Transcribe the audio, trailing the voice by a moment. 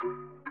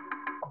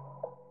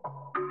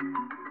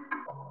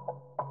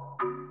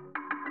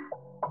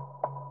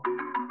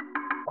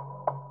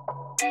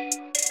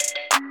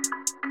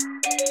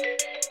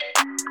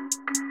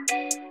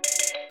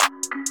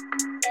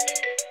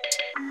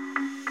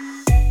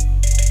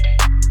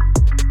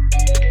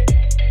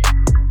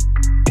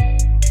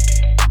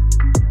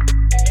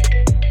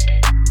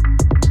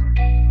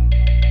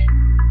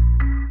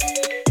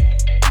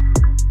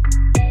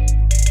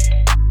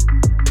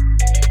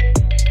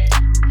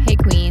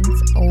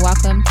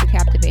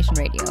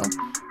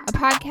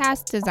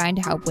podcast designed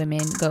to help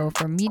women go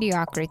from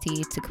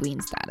mediocrity to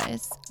queen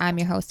status. I'm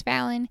your host,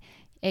 Fallon,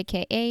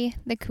 aka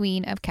the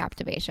Queen of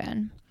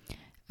Captivation.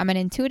 I'm an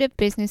intuitive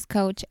business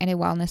coach and a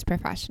wellness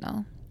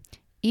professional.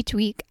 Each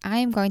week, I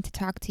am going to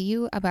talk to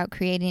you about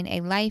creating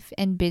a life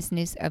and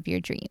business of your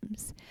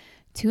dreams.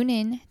 Tune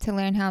in to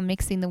learn how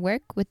mixing the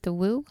work with the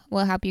woo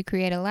will help you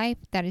create a life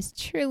that is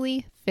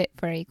truly fit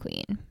for a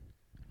queen.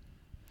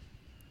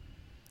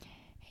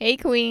 Hey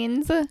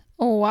queens,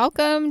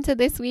 welcome to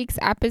this week's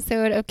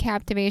episode of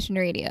Captivation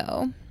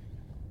Radio.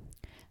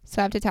 So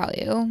I have to tell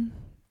you,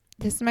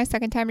 this is my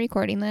second time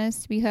recording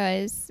this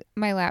because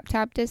my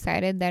laptop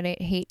decided that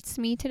it hates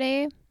me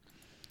today.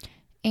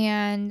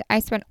 And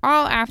I spent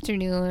all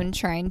afternoon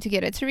trying to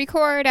get it to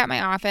record at my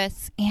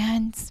office,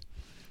 and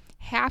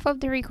half of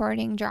the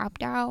recording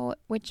dropped out,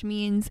 which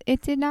means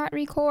it did not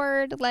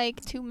record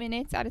like 2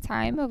 minutes at a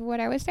time of what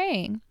I was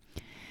saying.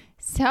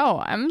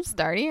 So I'm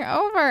starting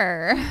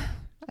over.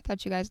 I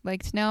thought you guys would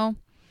like to know.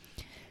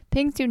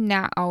 Things do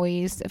not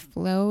always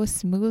flow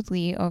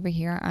smoothly over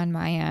here on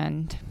my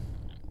end.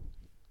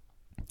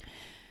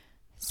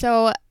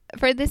 So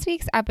for this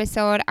week's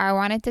episode, I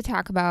wanted to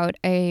talk about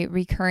a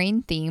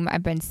recurring theme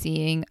I've been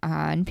seeing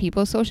on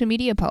people's social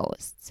media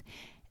posts.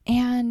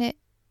 And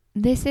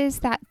this is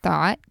that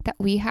thought that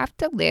we have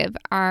to live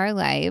our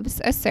lives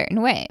a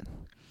certain way.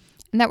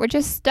 And that we're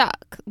just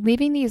stuck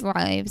living these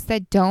lives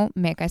that don't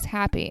make us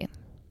happy.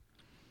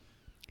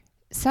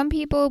 Some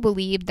people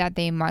believe that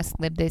they must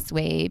live this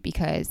way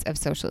because of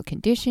social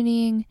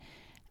conditioning,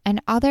 and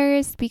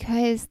others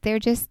because they're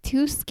just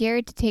too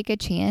scared to take a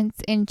chance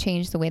and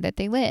change the way that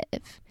they live.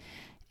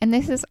 And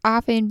this is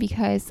often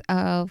because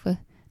of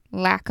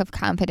lack of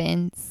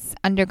confidence,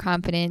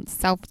 underconfidence,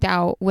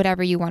 self-doubt,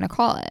 whatever you want to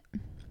call it.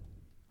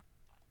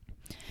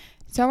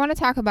 So I want to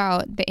talk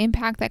about the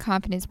impact that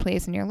confidence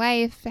plays in your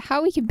life,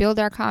 how we can build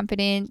our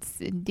confidence,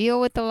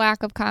 deal with the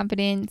lack of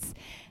confidence,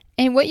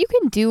 and what you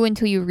can do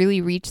until you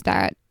really reach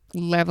that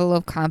level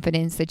of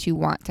confidence that you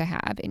want to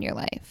have in your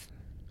life.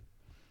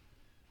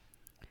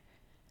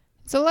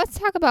 So let's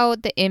talk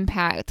about the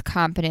impact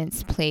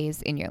confidence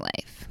plays in your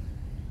life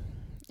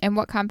and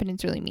what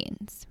confidence really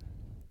means.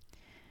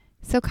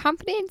 So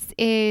confidence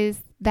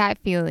is that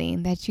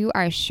feeling that you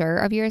are sure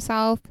of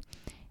yourself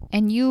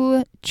and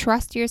you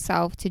trust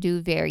yourself to do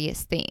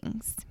various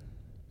things.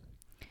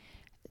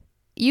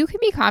 You can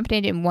be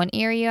confident in one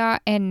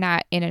area and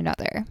not in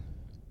another.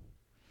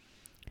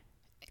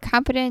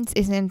 Confidence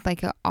isn't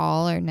like an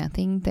all or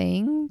nothing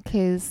thing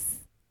because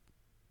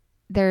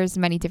there's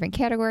many different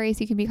categories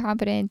you can be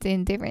confident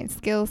in, different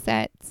skill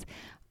sets,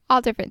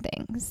 all different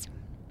things.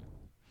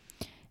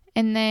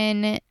 And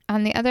then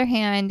on the other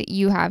hand,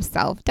 you have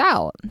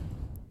self-doubt,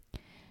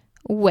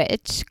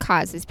 which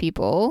causes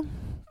people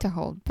to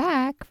hold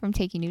back from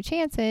taking new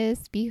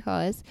chances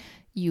because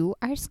you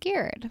are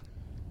scared.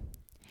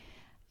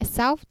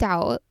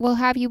 Self-doubt will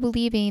have you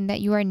believing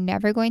that you are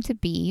never going to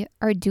be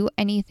or do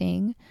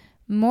anything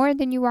more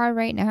than you are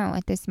right now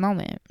at this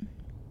moment.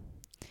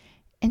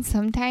 And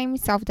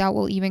sometimes self-doubt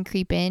will even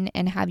creep in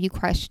and have you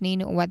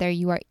questioning whether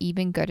you are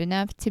even good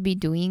enough to be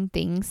doing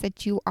things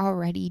that you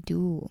already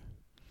do.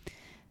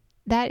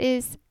 That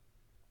is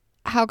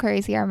how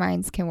crazy our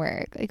minds can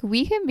work. Like,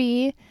 we can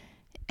be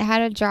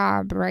at a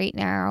job right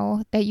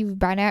now that you've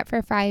been at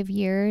for 5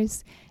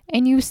 years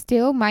and you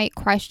still might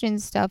question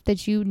stuff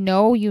that you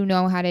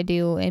know how to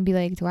do and be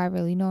like, do I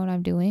really know what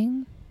I'm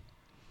doing?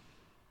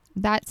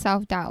 That's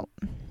self-doubt.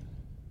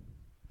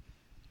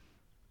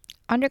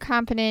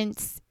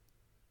 Underconfidence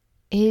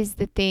is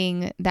the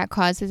thing that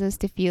causes us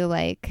to feel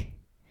like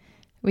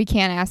we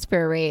can't ask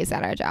for a raise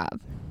at our job,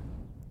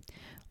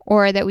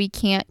 or that we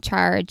can't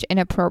charge an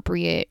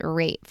appropriate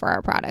rate for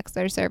our products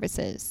or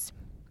services.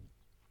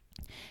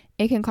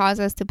 It can cause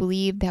us to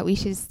believe that we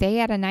should stay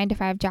at a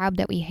 9-to-5 job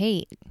that we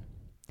hate.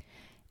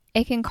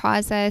 It can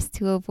cause us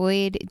to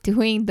avoid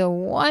doing the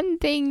one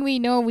thing we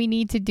know we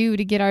need to do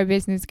to get our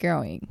business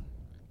growing.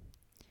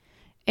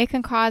 It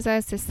can cause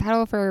us to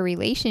settle for a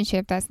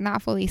relationship that's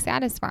not fully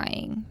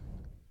satisfying.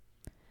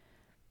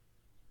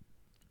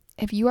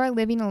 If you are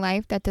living a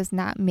life that does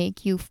not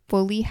make you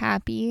fully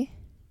happy,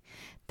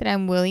 then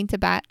I'm willing to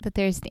bet that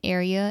there's an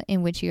area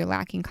in which you're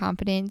lacking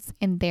confidence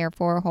and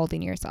therefore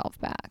holding yourself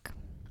back.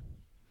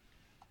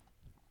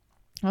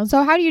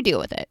 So how do you deal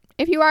with it?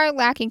 If you are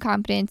lacking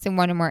confidence in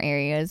one or more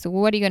areas,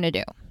 what are you going to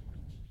do?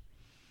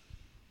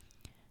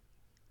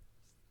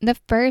 The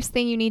first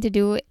thing you need to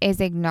do is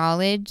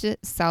acknowledge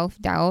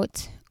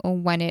self-doubt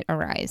when it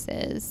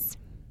arises.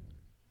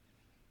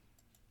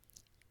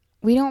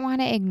 We don't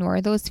want to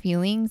ignore those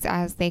feelings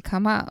as they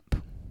come up.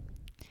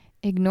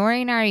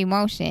 Ignoring our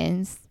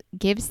emotions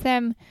gives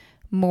them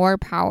more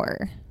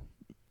power.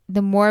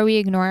 The more we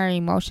ignore our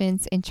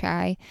emotions and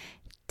try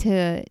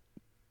to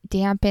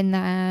dampen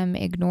them,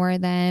 ignore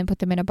them, put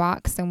them in a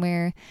box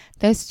somewhere,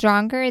 the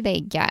stronger they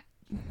get.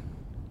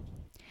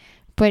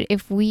 But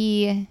if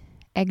we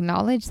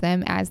acknowledge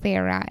them as they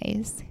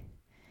arise,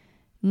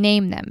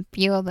 name them,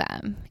 feel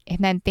them, and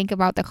then think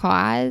about the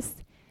cause,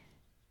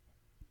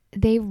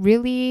 they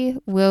really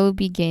will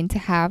begin to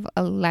have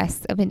a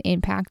less of an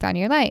impact on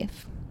your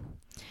life.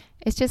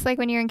 It's just like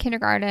when you're in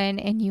kindergarten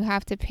and you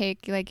have to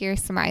pick like your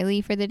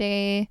smiley for the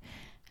day.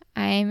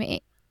 I'm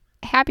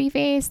happy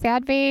face,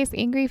 sad face,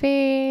 angry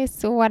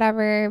face,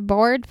 whatever,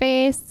 bored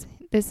face.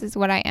 This is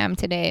what I am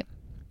today.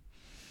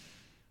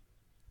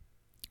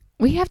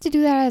 We have to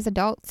do that as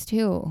adults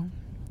too.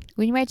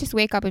 We might just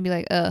wake up and be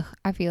like, ugh,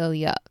 I feel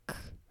yuck.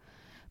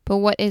 But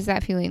what is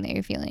that feeling that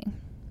you're feeling?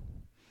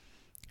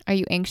 Are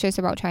you anxious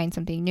about trying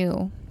something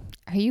new?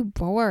 Are you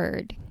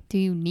bored? Do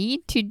you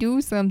need to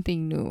do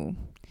something new?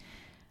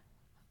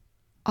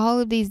 All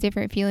of these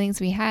different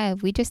feelings we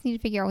have, we just need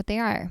to figure out what they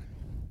are.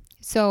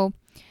 So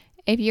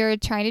if you're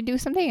trying to do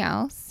something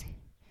else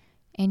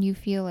and you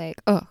feel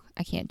like, oh,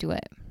 I can't do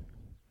it.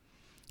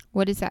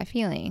 What is that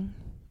feeling?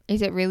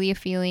 Is it really a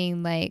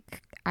feeling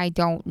like I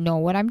don't know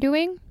what I'm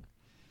doing?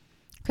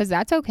 Because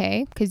that's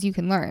okay, because you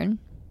can learn.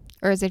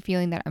 Or is it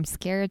feeling that I'm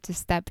scared to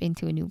step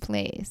into a new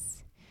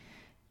place?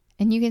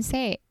 And you can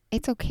say,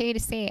 it's okay to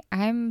say,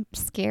 I'm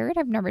scared.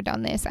 I've never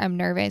done this. I'm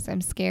nervous.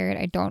 I'm scared.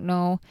 I don't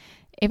know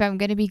if I'm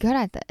going to be good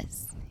at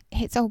this.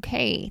 It's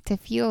okay to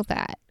feel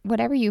that.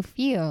 Whatever you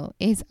feel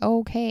is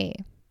okay.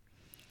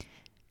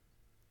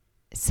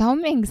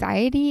 Some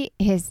anxiety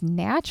is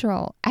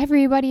natural.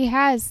 Everybody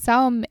has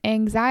some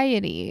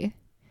anxiety.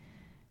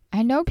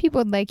 I know people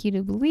would like you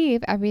to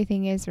believe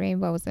everything is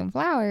rainbows and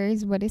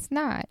flowers, but it's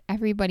not.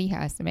 Everybody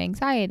has some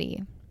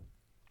anxiety.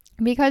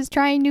 Because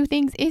trying new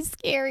things is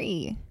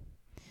scary.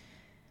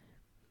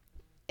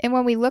 And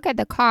when we look at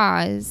the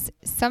cause,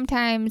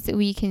 sometimes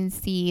we can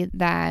see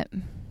that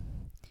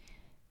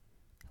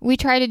we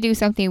tried to do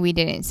something, we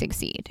didn't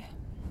succeed.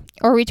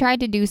 Or we tried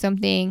to do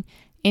something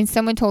and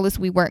someone told us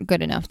we weren't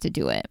good enough to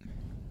do it.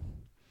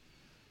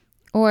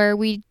 Or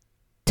we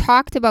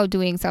talked about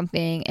doing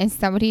something and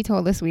somebody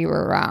told us we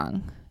were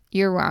wrong.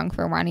 You're wrong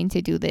for wanting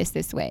to do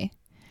this way.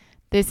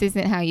 This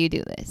isn't how you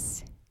do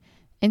this.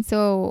 And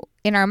so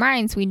in our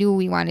minds, we knew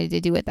we wanted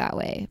to do it that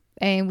way.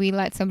 And we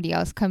let somebody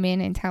else come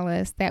in and tell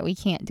us that we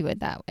can't do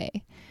it that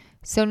way.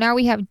 So now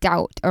we have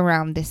doubt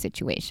around this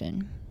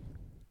situation.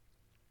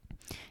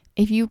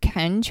 If you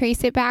can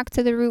trace it back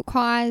to the root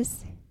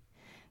cause,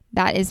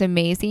 that is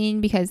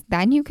amazing, because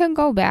then you can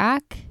go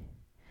back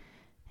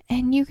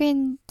and you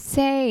can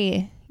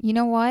say, you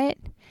know what?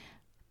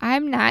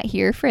 I'm not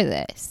here for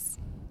this.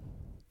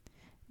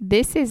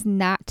 This is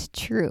not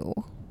true.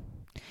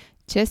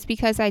 Just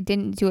because I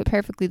didn't do it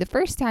perfectly the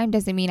first time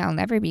doesn't mean I'll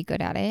never be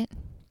good at it.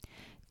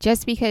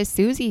 Just because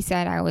Susie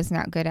said I was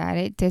not good at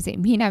it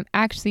doesn't mean I'm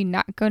actually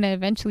not going to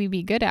eventually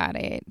be good at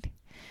it.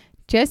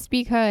 Just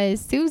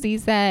because Susie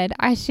said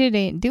I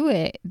shouldn't do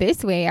it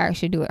this way, I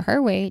should do it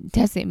her way,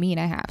 doesn't mean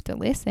I have to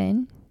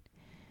listen.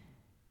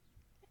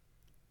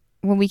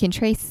 When we can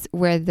trace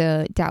where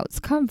the doubts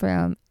come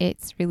from,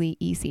 it's really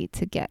easy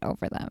to get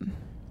over them.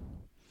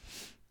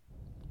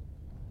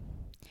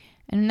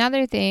 And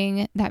another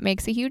thing that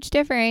makes a huge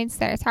difference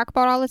that I talk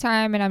about all the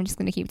time, and I'm just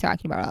going to keep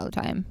talking about all the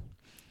time,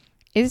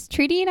 is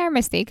treating our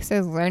mistakes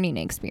as learning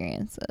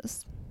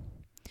experiences.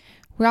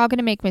 We're all going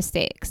to make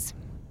mistakes.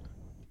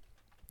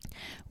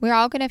 We're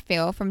all going to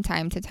fail from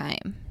time to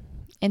time,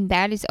 and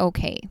that is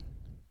okay.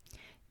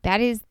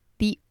 That is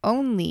the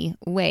only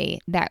way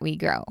that we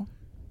grow.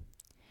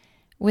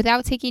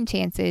 Without taking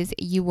chances,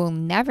 you will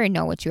never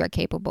know what you are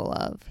capable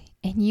of,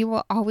 and you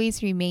will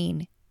always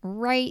remain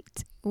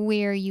right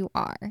where you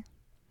are.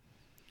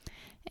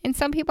 And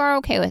some people are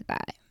okay with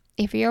that.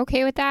 If you're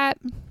okay with that,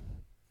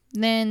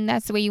 then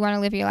that's the way you want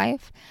to live your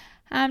life.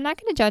 I'm not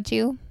going to judge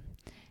you,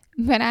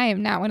 but I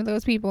am not one of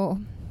those people.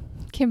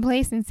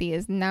 Complacency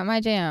is not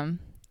my jam.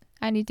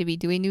 I need to be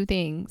doing new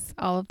things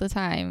all of the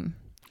time.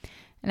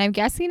 And I'm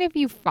guessing if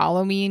you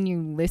follow me and you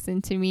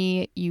listen to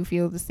me, you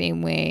feel the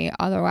same way.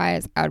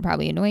 Otherwise, I would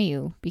probably annoy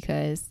you,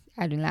 because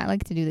I do not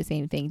like to do the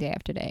same thing day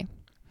after day.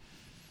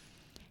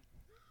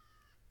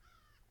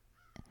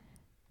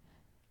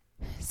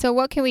 So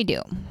what can we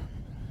do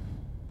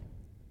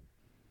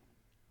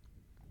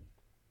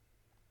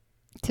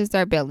to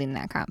start building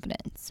that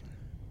confidence?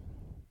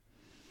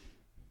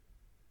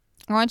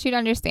 I want you to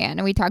understand,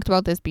 and we talked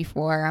about this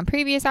before on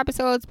previous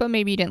episodes, but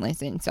maybe you didn't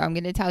listen, so I'm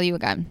going to tell you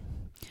again.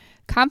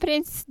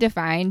 Competence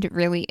defined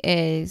really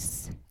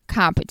is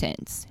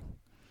competence.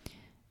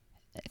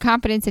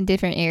 Competence in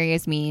different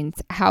areas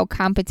means how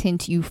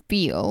competent you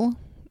feel,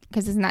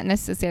 because it's not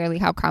necessarily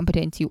how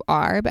competent you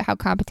are, but how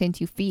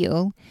competent you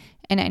feel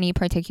in any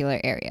particular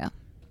area.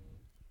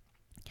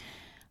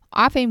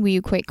 Often we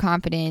equate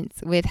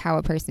confidence with how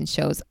a person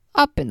shows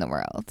up in the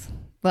world.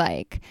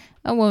 Like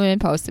a woman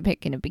posts a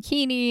pic in a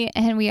bikini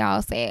and we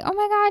all say, oh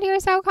my God,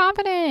 you're so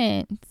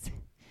confident.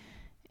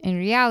 In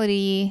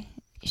reality,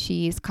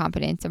 she's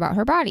confident about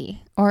her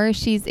body, or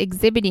she's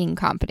exhibiting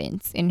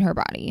confidence in her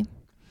body.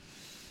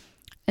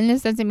 And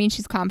this doesn't mean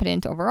she's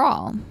confident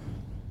overall.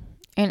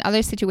 In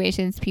other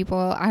situations, people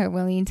are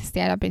willing to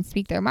stand up and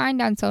speak their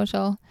mind on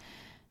social.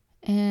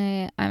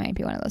 And I might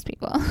be one of those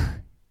people.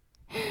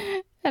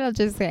 That'll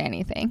just say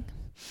anything.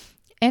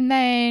 And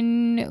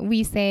then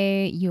we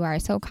say, you are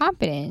so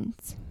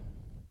confident.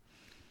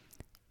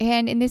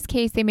 And in this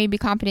case, they may be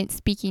confident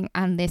speaking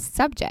on this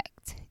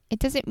subject. It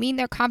doesn't mean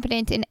they're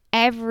confident in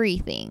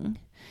everything.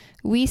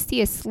 We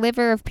see a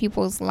sliver of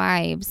people's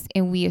lives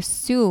and we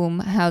assume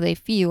how they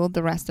feel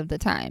the rest of the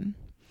time.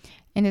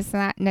 And it's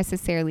not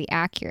necessarily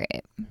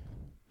accurate.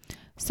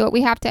 So what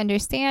we have to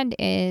understand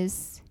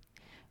is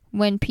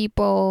when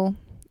people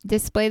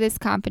display this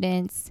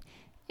confidence,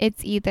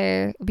 it's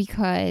either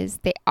because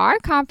they are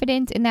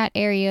confident in that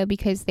area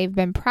because they've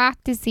been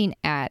practicing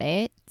at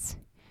it,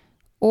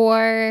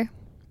 or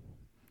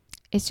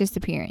it's just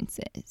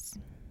appearances.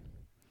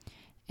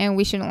 And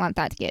we shouldn't want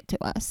that to get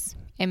to us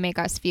and make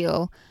us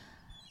feel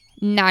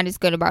not as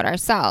good about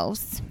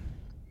ourselves.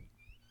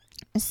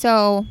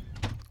 So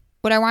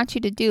what I want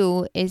you to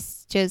do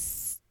is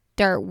just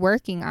start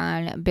working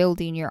on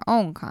building your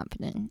own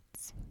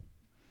confidence.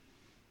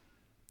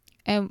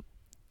 And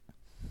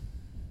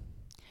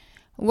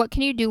what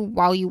can you do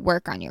while you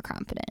work on your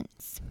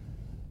confidence?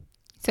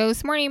 So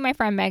this morning, my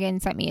friend Megan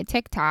sent me a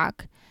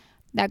TikTok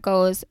that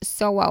goes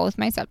so well with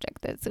my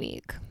subject this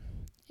week.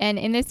 And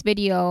in this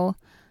video,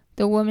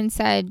 the woman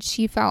said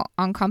she felt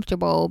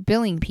uncomfortable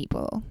billing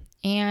people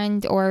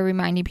and or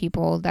reminding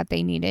people that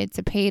they needed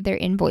to pay their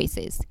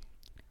invoices.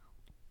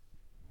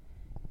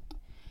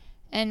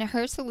 And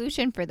her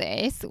solution for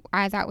this,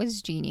 I thought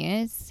was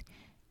genius,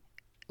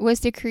 was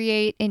to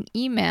create an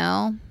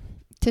email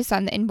to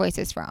send the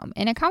invoices from,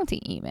 an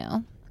accounting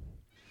email.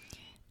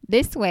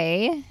 This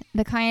way,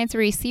 the clients were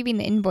receiving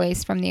the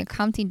invoice from the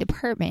accounting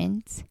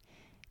department,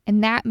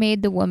 and that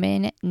made the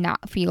woman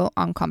not feel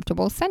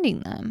uncomfortable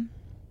sending them.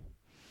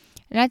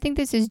 And I think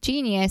this is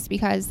genius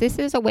because this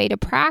is a way to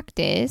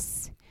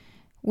practice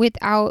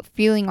without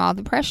feeling all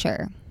the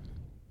pressure.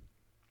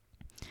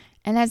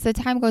 And as the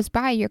time goes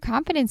by, your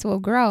confidence will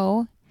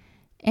grow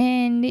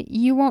and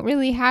you won't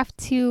really have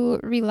to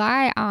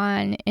rely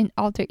on an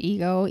alter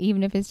ego,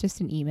 even if it's just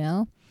an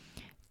email,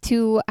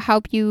 to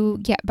help you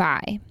get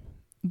by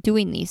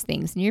doing these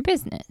things in your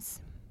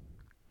business.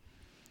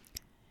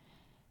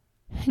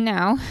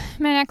 Now,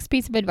 my next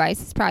piece of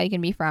advice is probably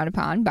going to be frowned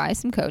upon by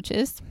some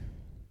coaches.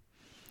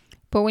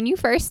 But when you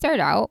first start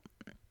out,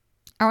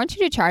 I want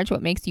you to charge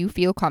what makes you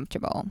feel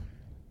comfortable.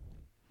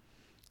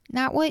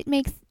 Not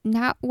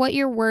what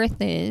your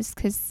worth is,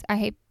 because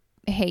I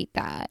hate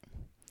that.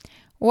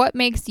 What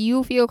makes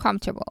you feel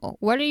comfortable?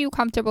 What are you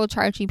comfortable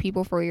charging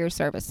people for your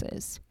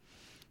services?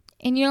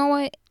 And you know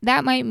what?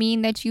 That might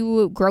mean that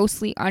you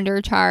grossly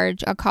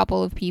undercharge a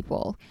couple of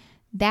people.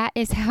 That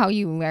is how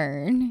you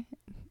learn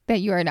that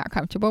you are not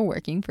comfortable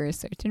working for a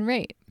certain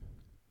rate.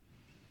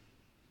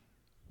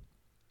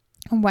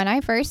 When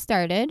I first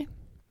started,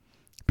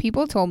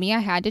 people told me I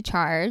had to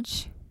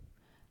charge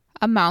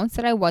amounts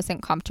that I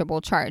wasn't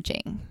comfortable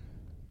charging.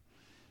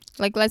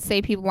 Like, let's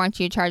say people want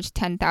you to charge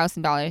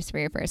 $10,000 for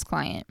your first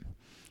client.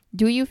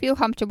 Do you feel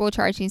comfortable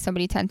charging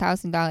somebody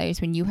 $10,000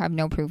 when you have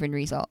no proven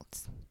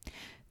results?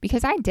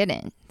 Because I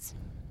didn't.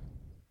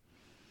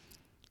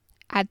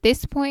 At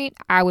this point,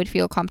 I would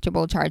feel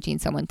comfortable charging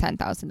someone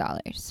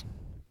 $10,000.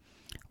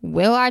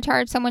 Will I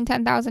charge someone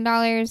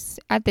 $10,000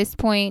 at this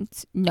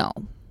point? No.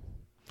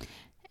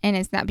 And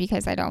it's not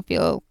because I don't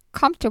feel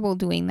comfortable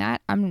doing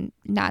that. I'm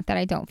not that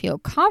I don't feel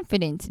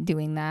confident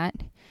doing that,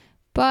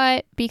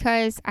 but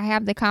because I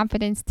have the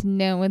confidence to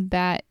know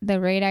that the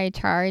rate I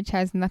charge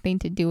has nothing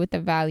to do with the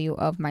value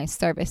of my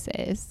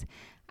services.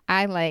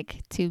 I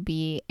like to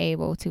be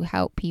able to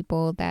help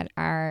people that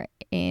are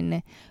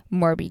in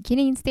more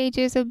beginning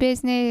stages of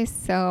business,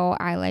 so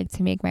I like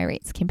to make my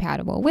rates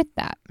compatible with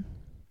that.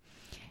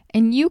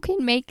 And you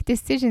can make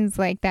decisions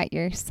like that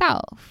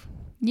yourself.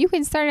 You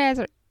can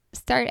start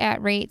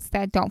at rates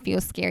that don't feel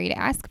scary to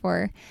ask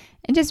for,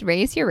 and just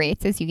raise your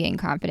rates as you gain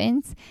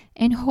confidence,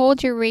 and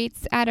hold your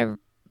rates at a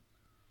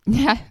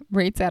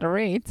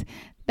rate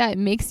that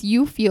makes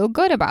you feel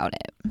good about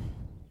it.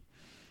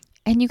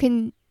 And you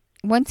can,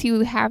 once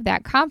you have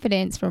that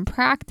confidence from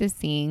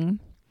practicing,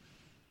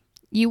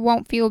 you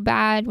won't feel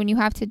bad when you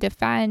have to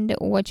defend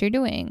what you're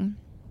doing,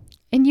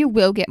 and you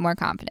will get more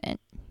confident.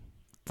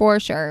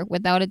 For sure,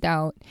 without a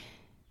doubt,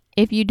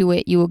 if you do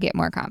it, you will get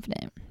more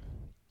confident.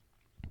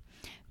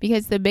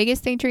 Because the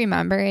biggest thing to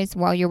remember is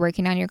while you're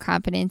working on your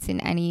confidence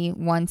in any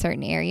one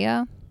certain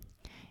area,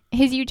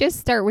 is you just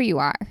start where you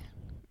are.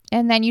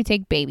 And then you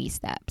take baby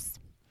steps.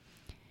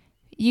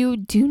 You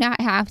do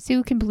not have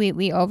to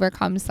completely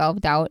overcome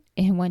self-doubt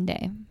in one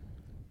day.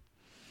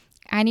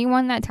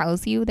 Anyone that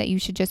tells you that you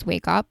should just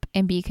wake up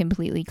and be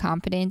completely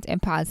confident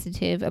and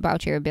positive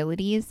about your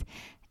abilities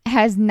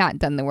has not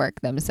done the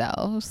work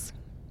themselves.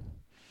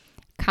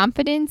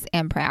 Confidence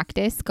and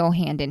practice go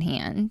hand in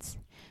hand.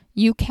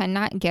 You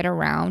cannot get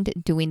around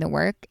doing the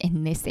work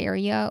in this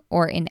area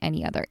or in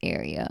any other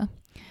area.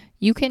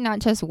 You cannot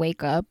just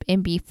wake up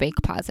and be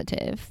fake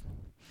positive.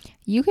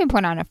 You can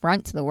put on a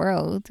front to the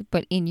world,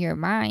 but in your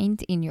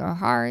mind, in your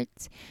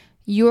heart,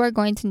 you are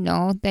going to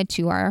know that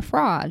you are a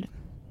fraud.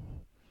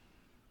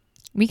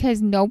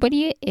 Because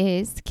nobody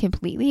is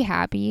completely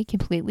happy,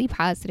 completely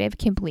positive,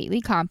 completely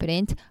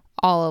confident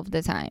all of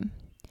the time.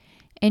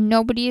 And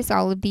nobody is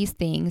all of these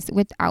things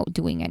without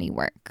doing any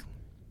work.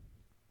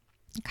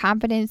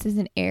 Confidence is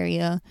an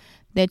area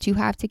that you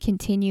have to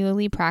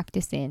continually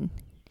practice in.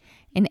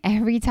 And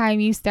every time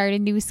you start a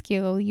new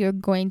skill, you're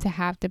going to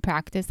have to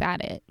practice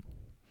at it.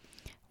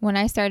 When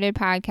I started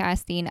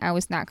podcasting, I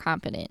was not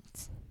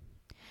confident.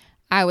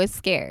 I was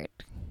scared.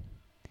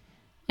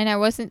 And I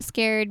wasn't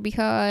scared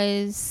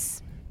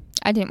because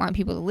I didn't want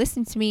people to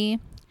listen to me.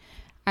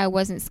 I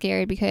wasn't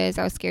scared because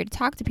I was scared to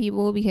talk to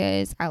people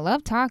because I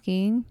love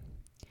talking.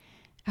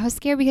 I was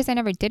scared because I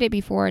never did it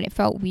before and it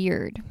felt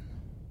weird.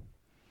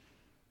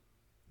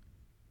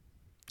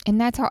 And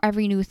that's how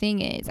every new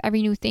thing is.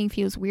 Every new thing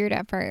feels weird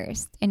at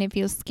first and it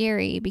feels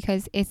scary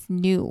because it's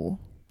new.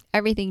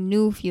 Everything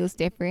new feels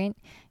different,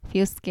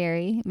 feels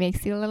scary,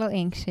 makes you a little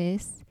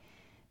anxious,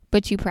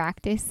 but you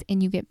practice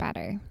and you get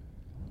better.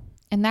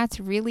 And that's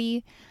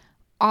really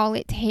all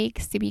it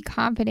takes to be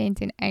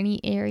confident in any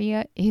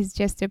area is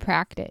just to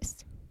practice.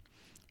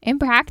 And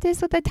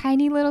practice with a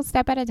tiny little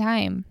step at a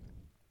time.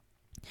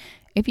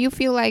 If you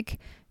feel like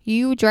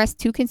you dress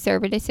too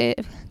conservatively,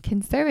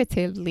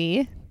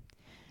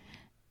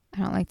 I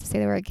don't like to say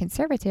the word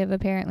conservative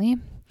apparently,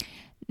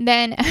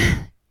 then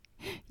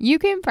you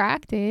can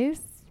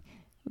practice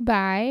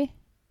by,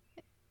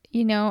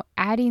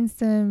 adding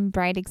some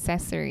bright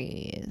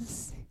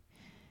accessories.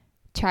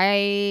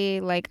 Try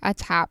like a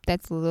top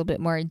that's a little bit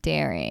more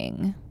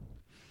daring.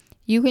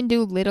 You can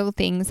do little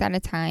things at a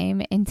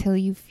time until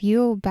you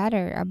feel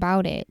better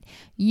about it.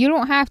 You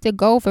don't have to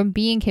go from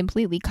being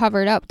completely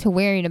covered up to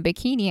wearing a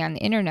bikini on the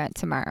internet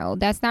tomorrow.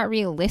 That's not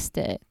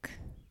realistic.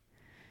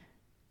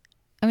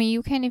 I mean,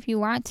 you can if you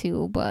want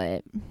to,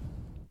 but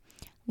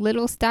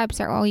little steps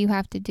are all you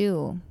have to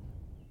do.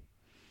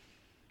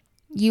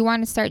 You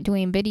want to start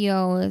doing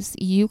videos,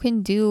 you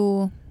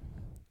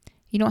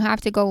don't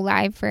have to go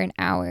live for an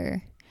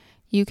hour.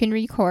 You can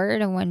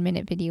record a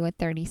 1-minute video, a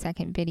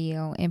 30-second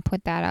video, and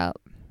put that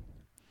up.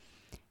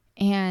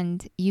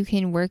 And you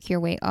can work your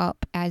way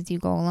up as you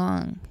go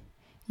along.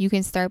 You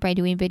can start by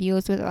doing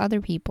videos with other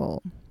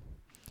people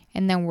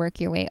and then work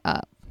your way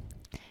up.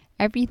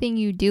 Everything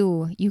you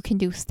do, you can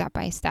do step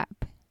by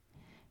step.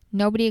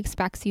 Nobody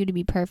expects you to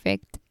be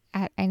perfect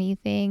at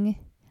anything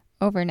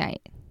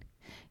overnight.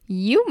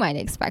 You might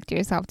expect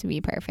yourself to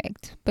be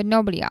perfect, but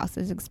nobody else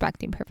is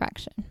expecting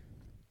perfection.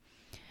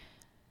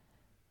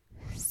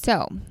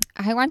 So,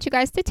 I want you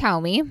guys to tell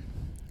me,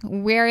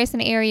 where is an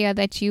area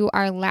that you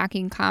are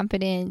lacking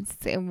confidence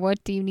and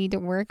what do you need to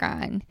work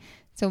on?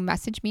 So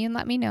message me and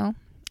let me know,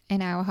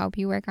 and I will help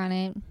you work on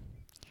it.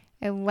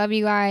 I love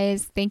you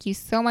guys. Thank you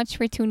so much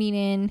for tuning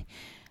in.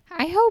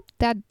 I hope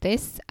that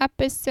this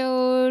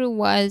episode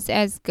was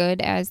as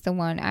good as the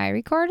one I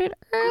recorded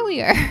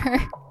earlier.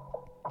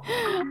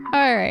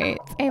 All right.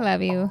 I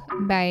love you.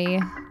 Bye.